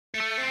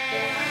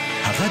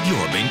הרדיו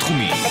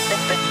הבינתחומי.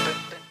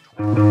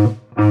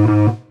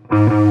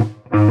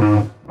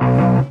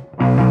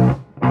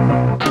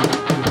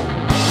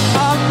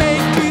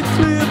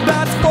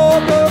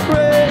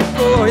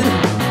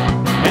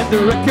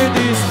 The record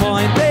is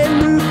fine. They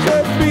look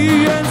at me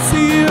and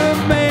see a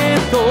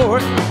mentor,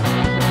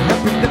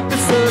 helping them to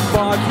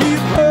survive.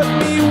 You've heard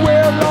me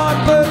well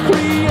like the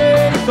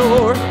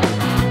creator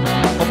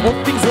of all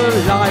things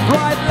alive.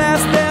 Right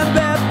less than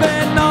that,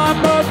 then I'm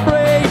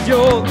afraid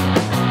you'll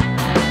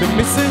be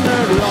missing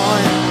a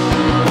line.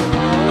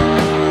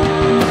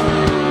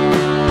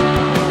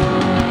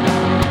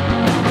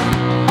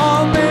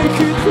 I'll make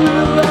it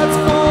clear that's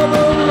for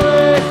the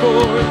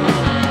record,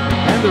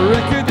 and the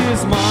record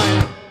is mine.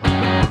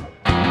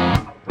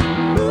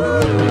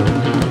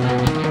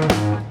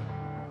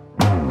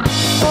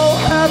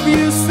 Have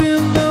you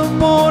seen the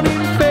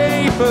morning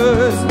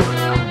papers?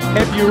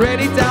 Have you read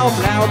it out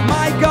loud?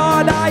 My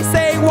God, I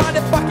say, what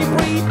a fucking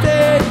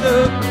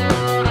pretender.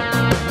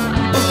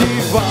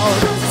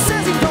 Devoured.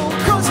 Says he don't,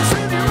 cause it's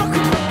really rock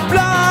and roll.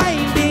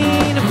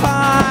 Blinding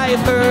fire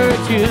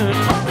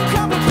virgin.